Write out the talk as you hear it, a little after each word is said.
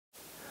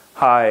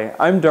Hi,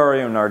 I'm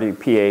Dario Nardi,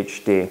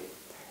 PhD.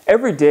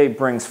 Every day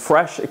brings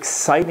fresh,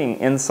 exciting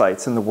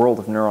insights in the world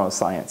of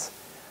neuroscience.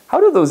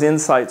 How do those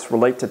insights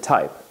relate to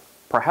type?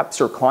 Perhaps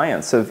your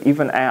clients have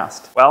even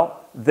asked.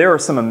 Well, there are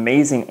some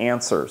amazing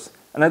answers,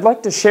 and I'd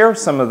like to share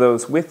some of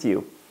those with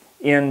you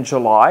in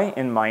July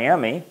in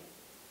Miami,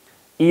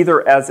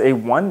 either as a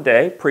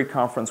one-day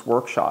pre-conference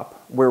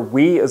workshop where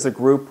we as a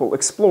group will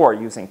explore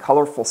using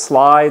colorful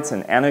slides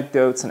and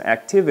anecdotes and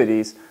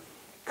activities,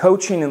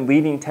 coaching and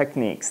leading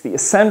techniques, the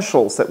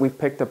essentials that we've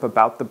picked up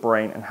about the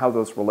brain and how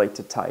those relate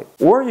to type.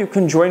 Or you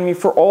can join me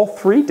for all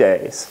 3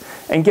 days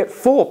and get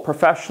full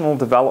professional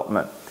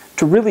development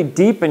to really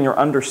deepen your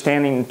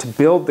understanding and to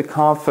build the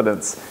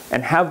confidence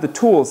and have the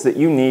tools that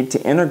you need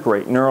to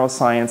integrate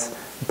neuroscience,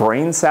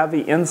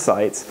 brain-savvy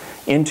insights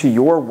into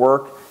your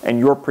work and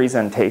your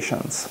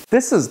presentations.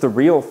 This is the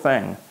real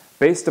thing,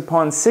 based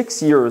upon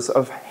 6 years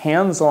of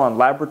hands-on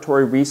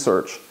laboratory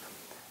research,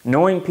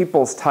 knowing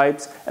people's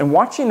types, and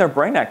watching their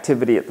brain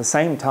activity at the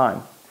same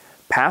time.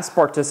 Past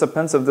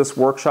participants of this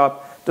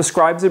workshop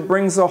describes it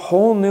brings a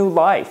whole new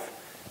life,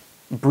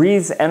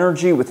 breathes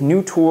energy with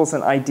new tools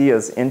and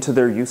ideas into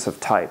their use of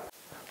type.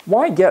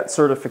 Why get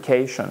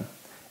certification?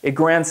 It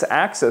grants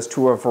access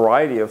to a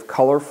variety of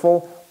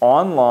colorful,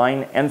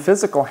 online, and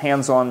physical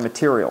hands-on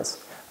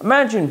materials.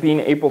 Imagine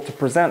being able to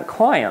present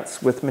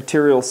clients with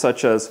materials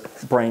such as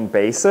brain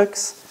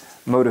basics,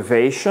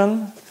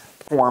 motivation,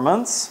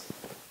 performance,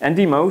 and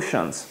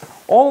emotions,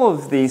 all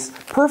of these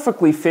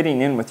perfectly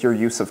fitting in with your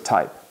use of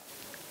type.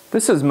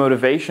 This is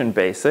Motivation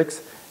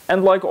Basics,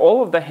 and like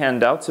all of the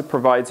handouts, it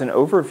provides an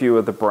overview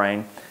of the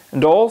brain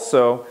and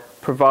also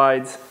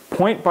provides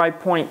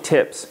point-by-point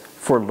tips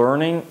for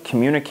learning,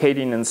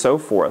 communicating, and so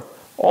forth.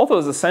 All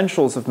those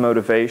essentials of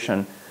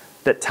motivation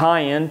that tie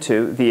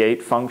into the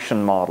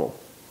 8-function model.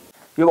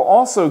 You'll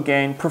also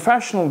gain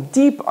professional,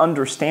 deep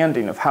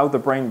understanding of how the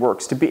brain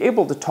works to be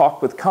able to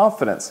talk with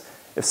confidence.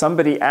 If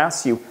somebody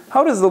asks you,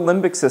 how does the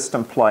limbic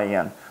system play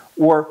in?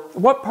 Or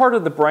what part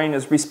of the brain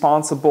is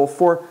responsible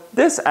for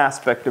this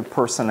aspect of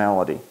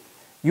personality?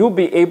 You'll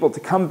be able to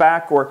come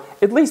back or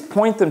at least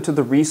point them to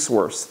the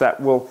resource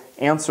that will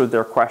answer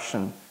their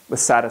question with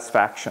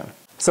satisfaction.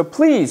 So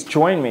please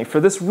join me for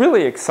this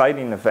really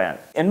exciting event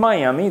in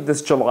Miami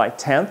this July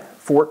 10th,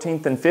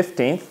 14th, and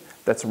 15th.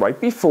 That's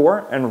right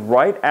before and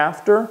right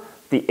after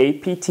the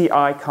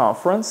APTI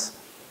conference.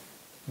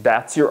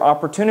 That's your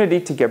opportunity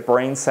to get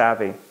brain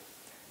savvy.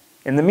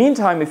 In the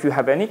meantime, if you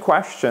have any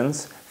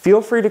questions,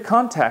 feel free to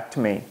contact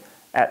me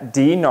at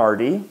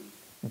dnardi,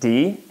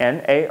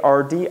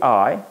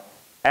 D-N-A-R-D-I,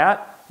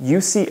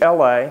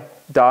 @ucla.edu.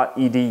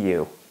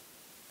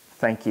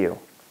 Thank you.